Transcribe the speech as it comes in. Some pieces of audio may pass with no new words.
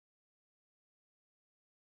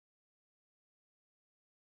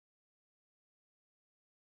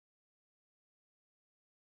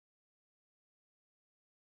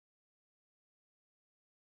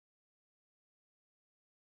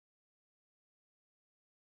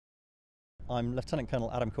I'm Lieutenant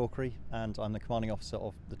Colonel Adam Corkery, and I'm the commanding officer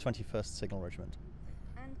of the 21st Signal Regiment.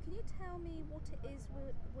 And can you tell me what it is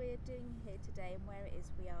we're doing here today and where it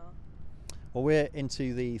is we are? Well, we're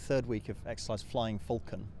into the third week of exercise Flying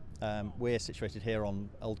Falcon. We're situated here on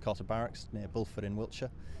Old Carter Barracks near Bulford in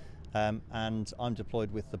Wiltshire, and I'm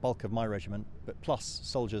deployed with the bulk of my regiment, but plus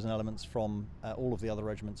soldiers and elements from all of the other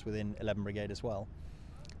regiments within 11 Brigade as well.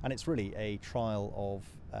 And it's really a trial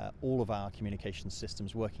of all of our communications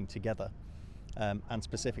systems working together, and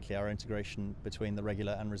specifically our integration between the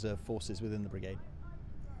regular and reserve forces within the brigade.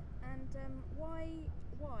 And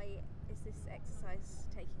why is this exercise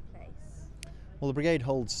taking place? Well, the brigade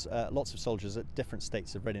holds lots of soldiers at different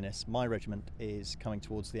states of readiness. My regiment is coming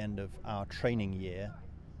towards the end of our training year,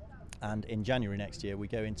 and in January next year we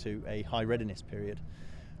go into a high readiness period,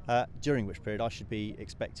 during which period I should be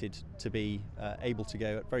expected to be able to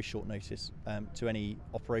go at very short notice to any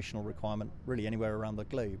operational requirement really anywhere around the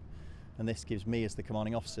globe. And this gives me as the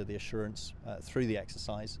commanding officer the assurance through the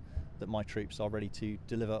exercise that my troops are ready to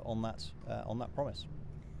deliver on that promise.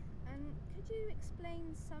 And could you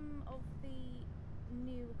explain some of the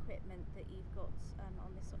new equipment that you've got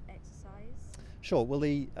on this exercise? Sure. Well,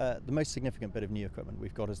 the most significant bit of new equipment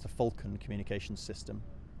we've got is the Falcon communications system,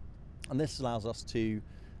 and this allows us to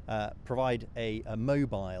provide a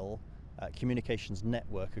mobile communications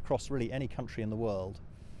network across really any country in the world.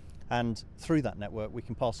 And through that network we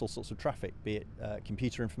can pass all sorts of traffic, be it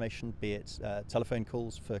computer information, be it telephone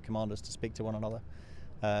calls for commanders to speak to one another,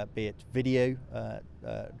 be it video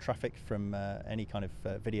traffic from any kind of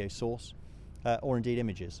video source, or indeed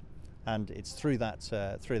images. And it's through that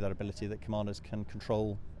ability that commanders can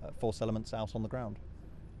control force elements out on the ground.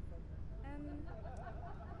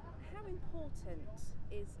 How important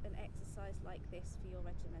is an exercise like this for your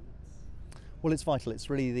regiment? Well, it's vital. It's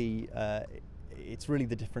really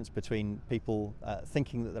the difference between people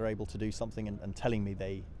thinking that they're able to do something and telling me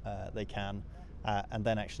they can, and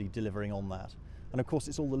then actually delivering on that. And of course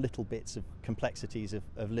it's all the little bits of complexities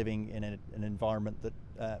of living in an environment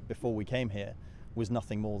that before we came here was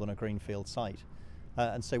nothing more than a greenfield site.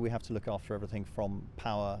 And so we have to look after everything from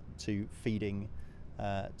power to feeding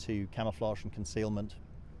to camouflage and concealment,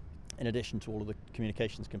 in addition to all of the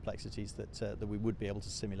communications complexities that we would be able to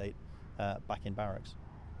simulate back in barracks.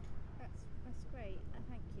 That's great,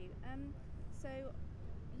 thank you. So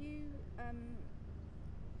you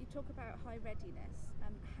talk about high readiness.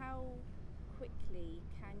 How quickly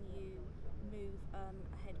can you move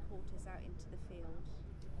a headquarters out into the field?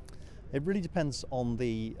 It really depends on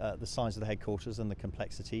the size of the headquarters and the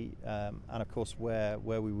complexity, and of course where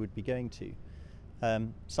we would be going to.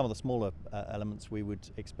 Some of the smaller elements we would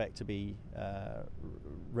expect to be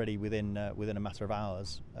ready within a matter of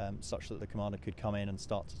hours, such that the commander could come in and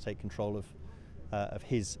start to take control of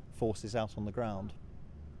his forces out on the ground.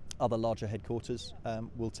 Other larger headquarters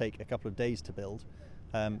will take a couple of days to build,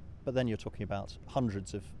 but then you're talking about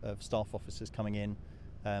hundreds of staff officers coming in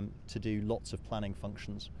to do lots of planning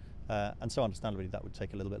functions, and so understandably that would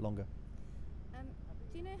take a little bit longer.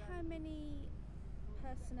 Do you know how many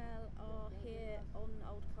personnel are here on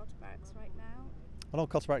Old Carter Barracks right now? On Old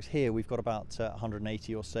Carter Barracks here we've got about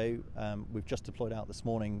 180 or so. We've just deployed out this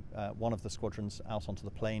morning one of the squadrons out onto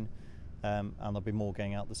the plain, and there'll be more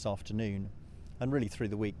going out this afternoon. And really through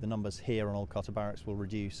the week the numbers here on Old Carter Barracks will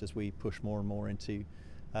reduce as we push more and more into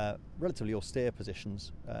relatively austere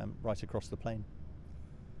positions right across the plain.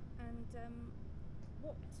 And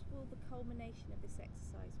what will the culmination of this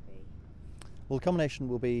exercise be? Well, the culmination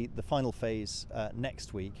will be the final phase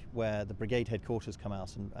next week, where the brigade headquarters come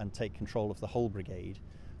out and take control of the whole brigade,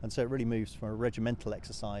 and so it really moves from a regimental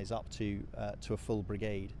exercise up to a full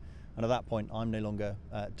brigade. And at that point I'm no longer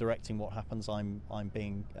directing what happens. I'm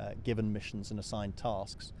being given missions and assigned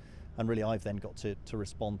tasks, and really I've then got to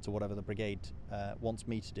respond to whatever the brigade wants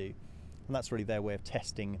me to do. And that's really their way of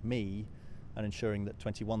testing me and ensuring that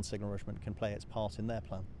 21 Signal Regiment can play its part in their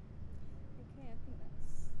plan. Okay, I think that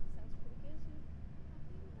sounds pretty good.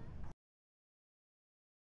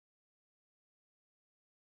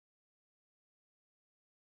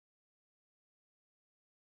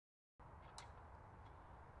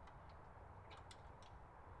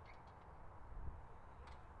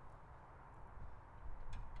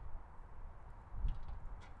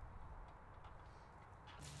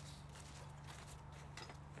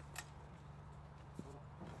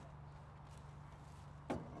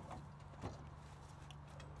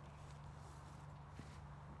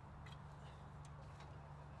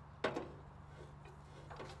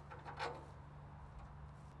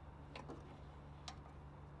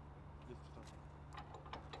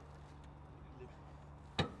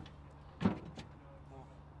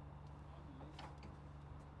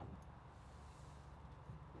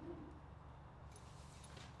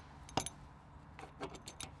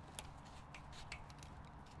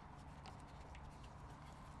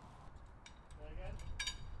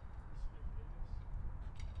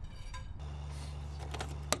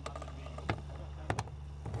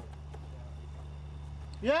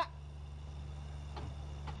 Yeah.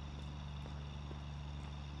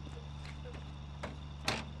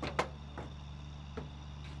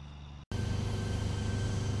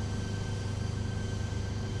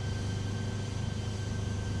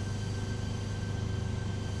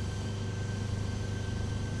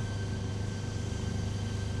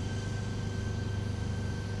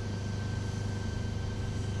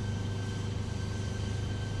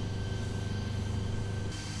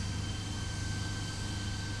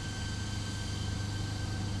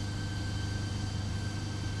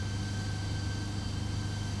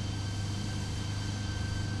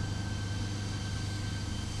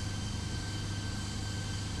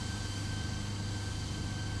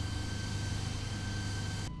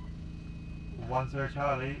 One zero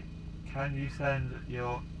Charlie, can you send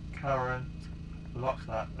your current lock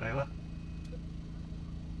stat over?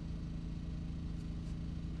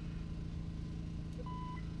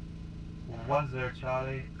 One zero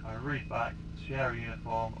Charlie, I read back, share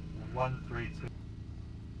uniform 132.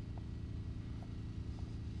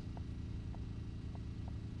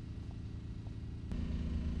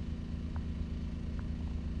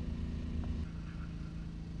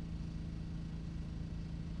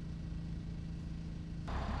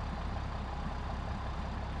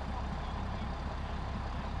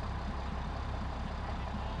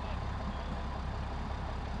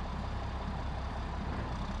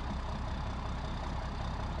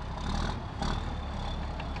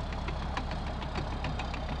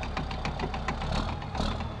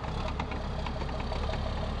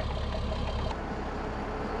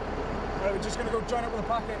 Right, we're just going to go join up with a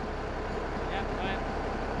packet. Yeah, fine.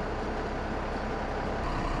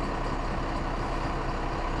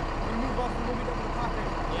 Can you move off and we'll meet up with a packet?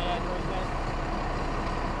 Yeah, no worries, mate.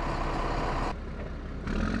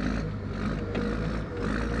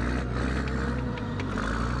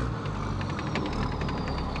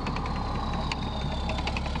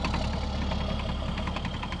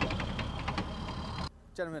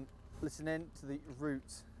 Gentlemen, listen in to the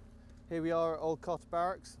route. Here we are at Old Cotter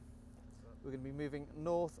Barracks. We're going to be moving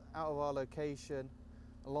north out of our location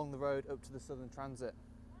along the road up to the Southern Transit.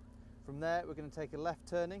 From there we're going to take a left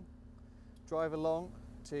turning, drive along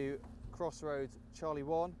to Crossroads Charlie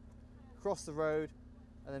 1, cross the road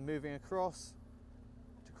and then moving across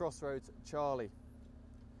to Crossroads Charlie.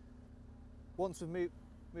 Once we've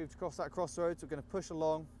moved across that crossroads, we're going to push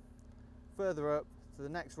along further up to the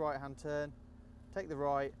next right hand turn, take the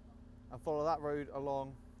right and follow that road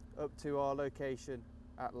along up to our location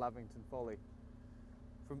at Lavington Folly.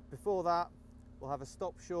 From before that, we'll have a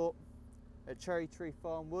stop short at Cherry Tree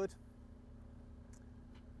Farm Wood.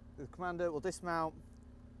 The commander will dismount,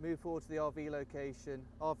 move forward to the RV location,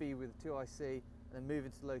 RV with 2IC, and then move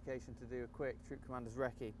into the location to do a quick troop commander's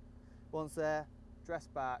recce. Once there, dress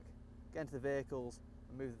back, get into the vehicles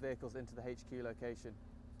and move the vehicles into the HQ location.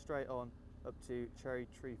 Straight on up to Cherry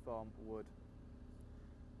Tree Farm Wood.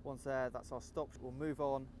 Once there, that's our stop. We'll move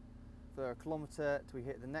on for a kilometre till we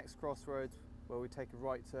hit the next crossroads where we take a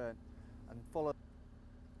right turn and follow.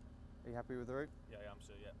 Are you happy with the route? Yeah, I am,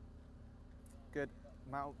 sir, yeah. Good.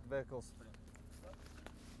 Mount the vehicles.